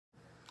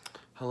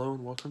Hello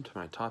and welcome to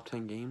my top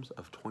 10 games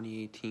of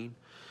 2018.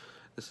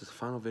 This is the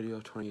final video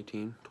of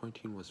 2018.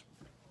 2018 was,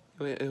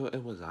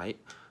 it was aight,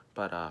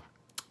 but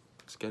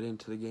let's get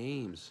into the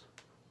games.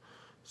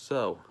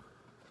 So,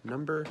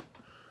 number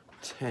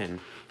 10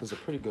 is a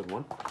pretty good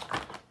one.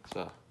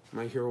 It's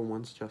My Hero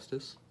One's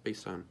Justice,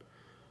 based on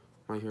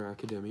My Hero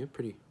Academia.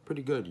 Pretty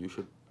good. You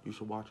should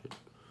watch it.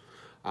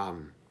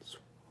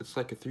 It's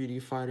like a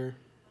 3D fighter.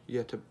 You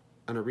get to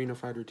an arena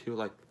fighter too,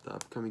 like the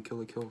upcoming Kill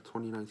la Kill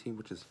 2019,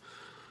 which is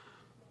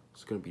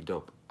it's gonna be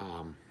dope.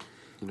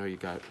 You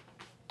got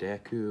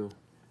Deku,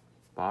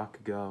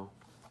 Bakugo,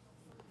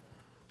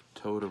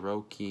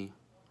 Todoroki,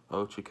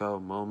 Ochako,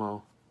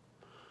 Momo.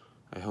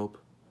 I hope.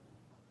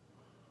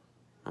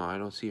 Oh, I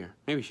don't see her.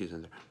 Maybe she's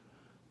in there.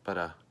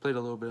 But played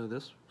a little bit of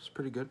this. It's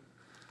pretty good.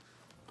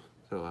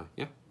 So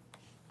yeah.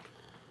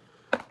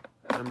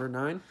 Number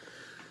 9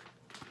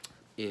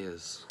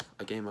 is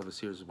a game of a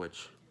series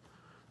which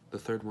the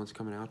third one's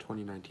coming out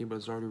 2019, but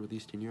it's already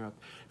released in Europe.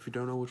 If you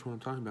don't know which one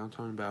I'm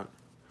talking about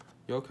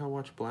Yokai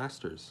Watch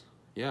Blasters.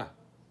 Yeah.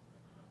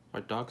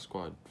 White Dog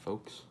Squad,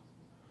 folks.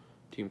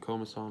 Team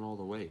Komasan all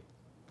the way.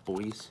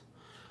 Boys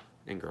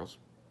and girls.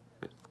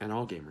 And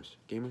all gamers.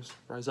 Gamers,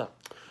 rise up.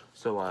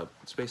 So,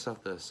 it's based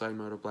off the side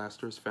mode of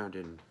Blasters found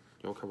in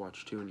Yokai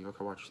Watch 2 and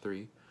Yokai Watch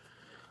 3.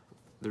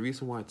 The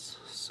reason why it's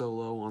so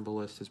low on the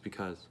list is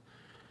because,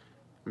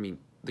 the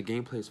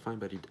gameplay is fine,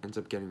 but it ends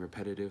up getting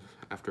repetitive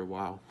after a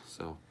while,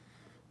 so.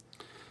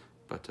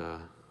 But,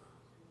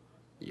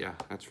 yeah,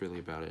 that's really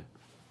about it.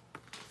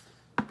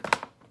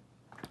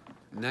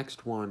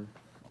 Next one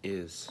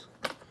is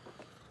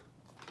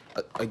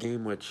a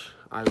game which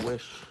I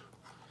wish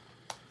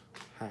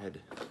had,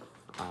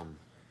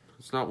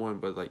 it's not one,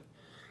 but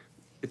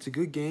it's a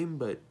good game,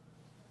 but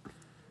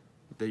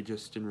they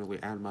just didn't really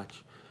add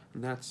much,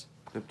 and that's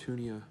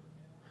Neptunia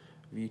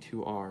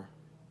V2R.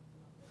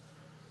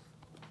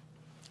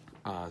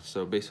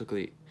 So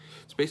basically,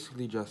 it's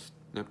basically just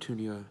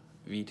Neptunia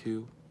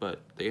V2,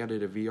 but they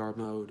added a VR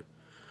mode.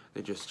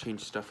 They just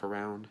changed stuff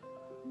around.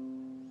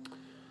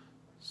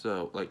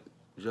 So,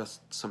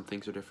 just some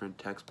things are different.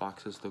 Text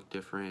boxes look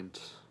different.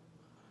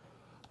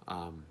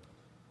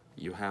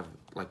 You have,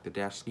 the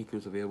dash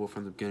sneakers available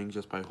from the beginning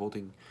just by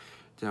holding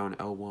down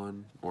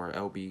L1 or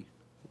LB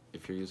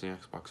if you're using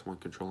Xbox One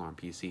controller on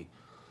PC.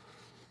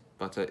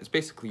 But it's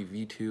basically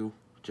V2,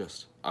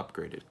 just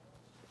upgraded.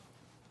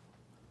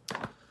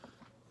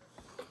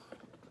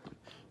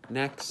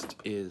 Next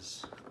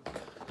is,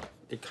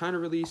 it kind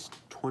of released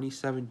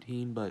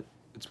 2017, but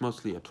it's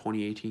mostly a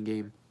 2018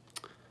 game.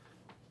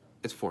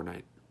 It's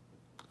Fortnite.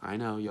 I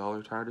know, y'all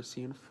are tired of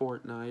seeing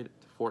Fortnite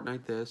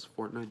this,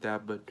 Fortnite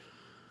that, but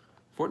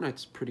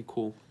Fortnite's pretty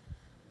cool.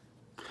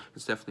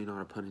 It's definitely not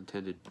a pun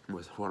intended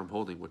with what I'm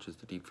holding, which is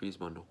the Deep Freeze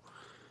bundle.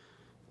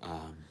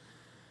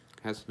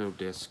 Has no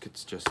disc,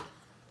 it's just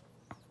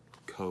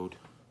code.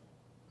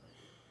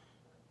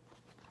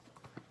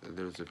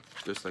 There's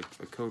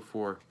a code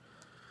for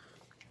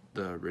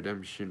the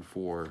redemption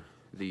for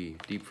the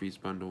Deep Freeze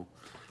bundle.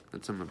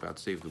 That's something about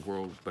Save the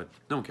World, but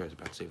no one cares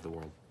about Save the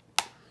World.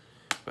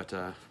 But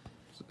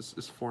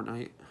it's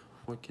Fortnite.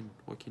 What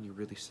can you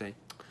really say?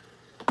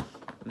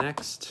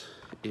 Next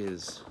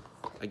is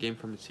a game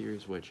from the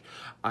series which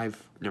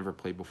I've never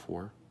played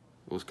before.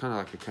 It was kind of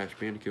like a Crash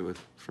Bandicoot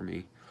for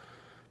me,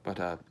 but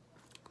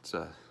it's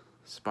a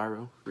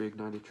Spyro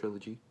Reignited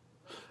Trilogy.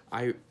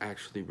 I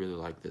actually really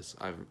like this.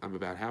 I'm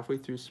about halfway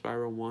through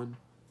Spyro 1,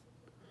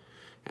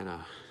 and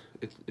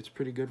it's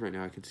pretty good right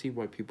now. I can see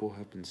why people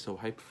have been so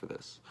hyped for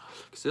this,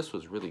 because this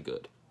was really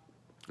good.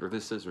 Or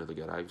this is really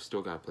good. I've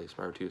still got to play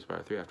Spyro 2,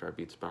 Spyro 3 after I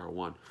beat Spyro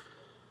 1.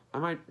 I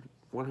might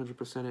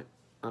 100% it.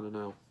 I don't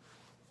know.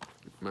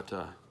 But,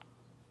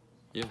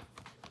 yeah.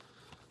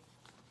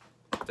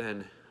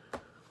 Then,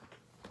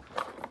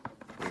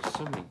 there's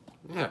so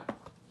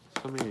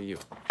many of you.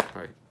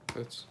 Alright,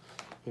 let's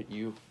put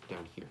you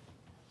down here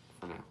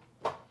for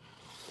now.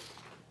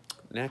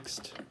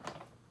 Next,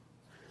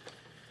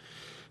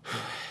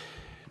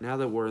 now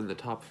that we're in the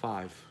top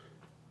 5,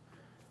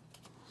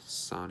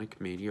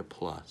 Sonic Mania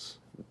Plus.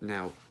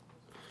 Now,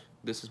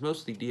 this is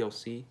mostly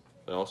DLC,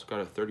 but I also got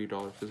a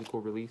 $30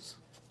 physical release.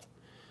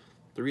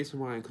 The reason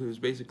why I include is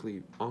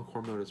basically,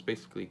 Encore Mode is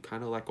basically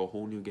kind of like a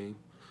whole new game.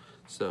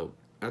 So,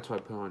 that's what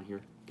I put on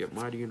here. Get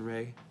Mighty and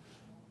Ray.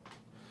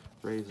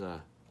 Ray's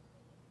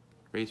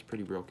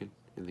pretty broken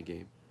in the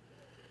game.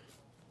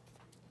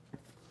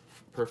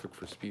 Perfect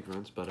for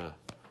speedruns, but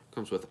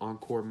comes with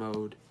Encore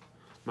Mode,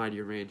 Mighty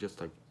and Ray,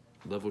 just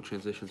level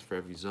transitions for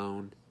every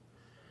zone.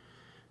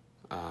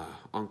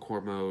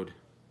 Encore Mode,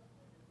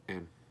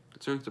 and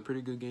it's a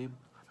pretty good game.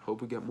 I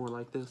hope we get more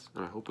like this,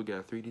 and I hope we get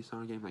a 3D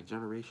Sonic game like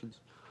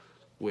Generations,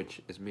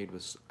 which is made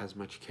with as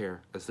much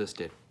care as this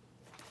did.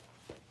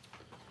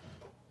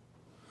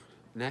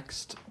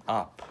 Next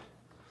up,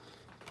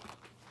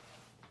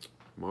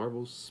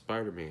 Marvel's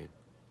Spider-Man.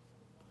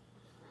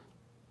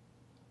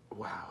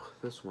 Wow,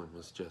 this one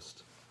was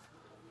just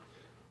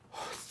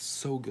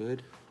so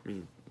good.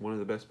 One of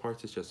the best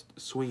parts is just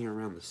swinging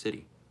around the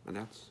city, and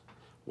that's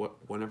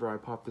whenever I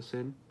pop this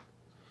in,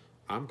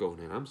 I'm going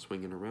in. I'm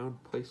swinging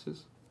around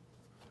places.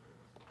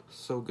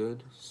 So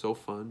good, so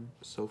fun,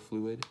 so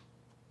fluid,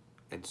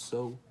 and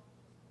so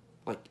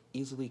like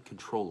easily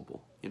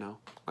controllable. You know,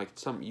 like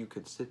something you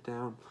could sit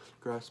down,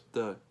 grasp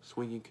the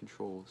swinging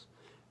controls,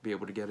 be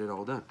able to get it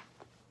all done.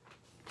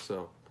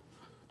 So,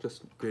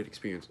 just great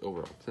experience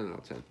overall. 10 out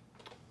of 10.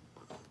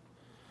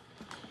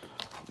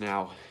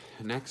 Now,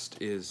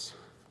 next is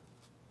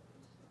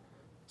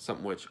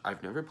something which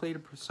I've never played a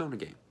Persona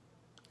game.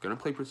 Gonna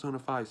play Persona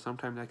 5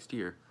 sometime next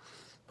year,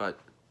 but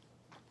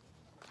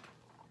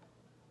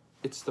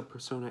it's the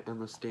Persona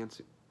Endless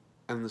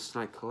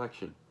Night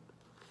Collection.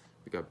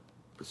 We got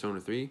Persona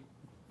 3,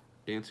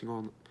 Dancing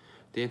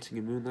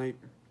in Moonlight,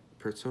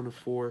 Persona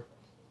 4.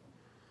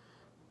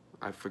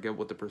 I forget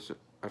what the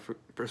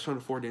Persona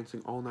 4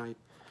 Dancing All Night,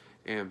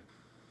 and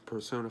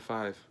Persona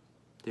 5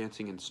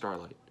 Dancing in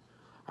Starlight.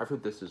 I've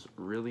heard this is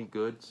really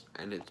good,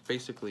 and it's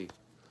basically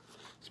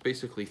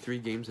 3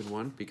 games in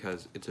one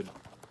because it's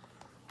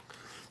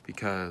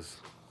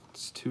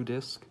 2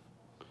 discs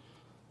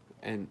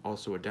and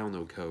also a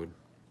download code,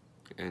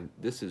 and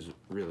this is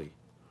really,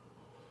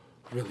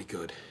 really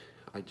good.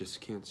 I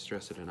just can't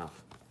stress it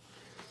enough.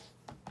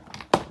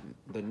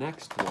 The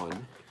next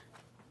one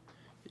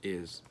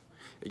is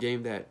a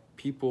game that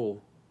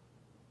people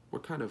were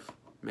kind of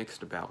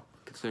mixed about,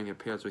 considering it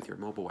pairs with your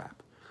mobile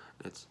app.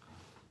 It's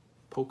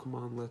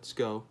Pokemon Let's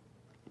Go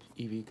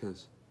Eevee,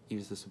 because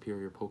Eevee's the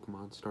superior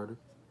Pokemon starter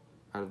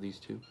out of these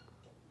two.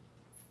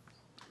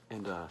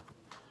 And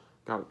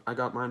I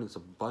got mine as a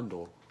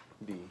bundle,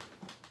 the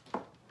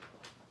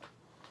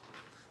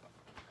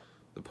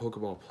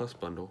Pokeball Plus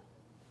bundle.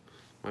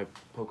 My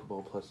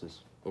Pokeball Plus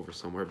is over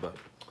somewhere, but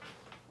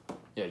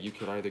yeah, you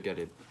could either get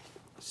it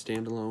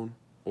standalone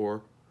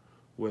or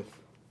with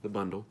the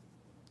bundle.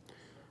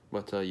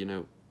 But you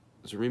know,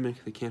 it's a remake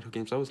of the Kanto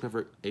games. I was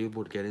never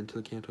able to get into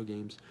the Kanto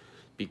games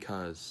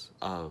because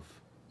of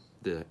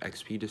the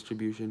XP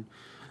distribution.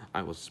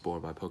 I was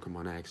spoiled by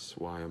Pokemon X,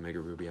 Y, Omega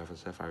Ruby, Alpha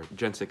Sapphire,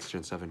 Gen 6,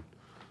 Gen 7.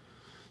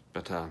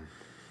 But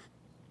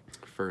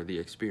for the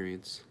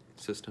experience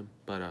system,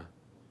 but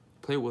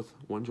play it with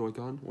one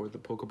Joy-Con or the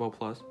Pokeball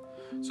Plus.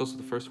 It's also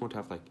the first one to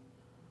have like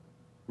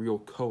real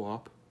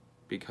co-op,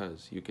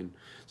 because you can,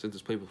 since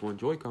it's played with one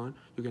Joy-Con,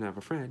 you can have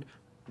a friend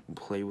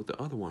play with the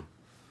other one.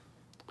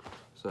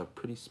 So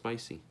pretty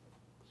spicy.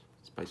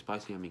 By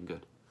spicy, I mean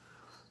good.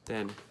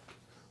 Then,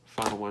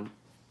 final one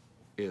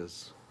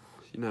is,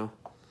 you know,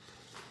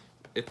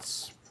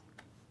 it's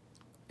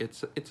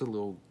a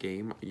little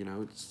game, you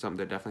know, it's something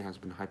that definitely has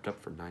been hyped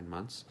up for 9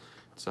 months.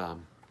 It's,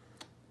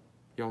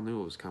 y'all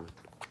knew it was coming.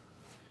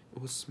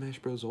 It was Smash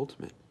Bros.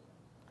 Ultimate.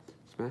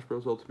 Smash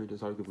Bros. Ultimate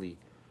is arguably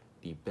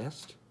the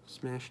best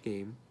Smash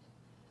game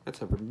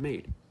that's ever been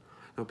made.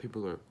 Now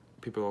people are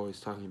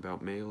always talking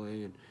about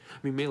Melee, and I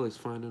mean Melee's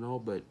fine and all,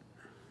 but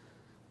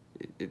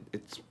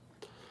it's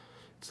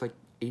like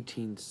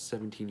 18,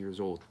 17 years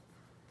old.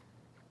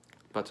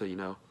 But you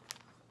know,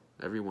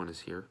 everyone is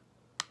here.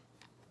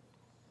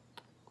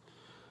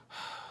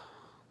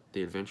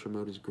 The adventure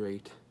mode is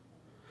great.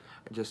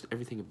 Just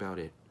everything about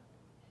it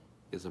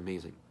is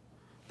amazing.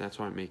 That's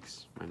why it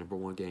makes my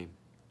 #1 game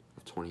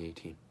of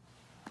 2018.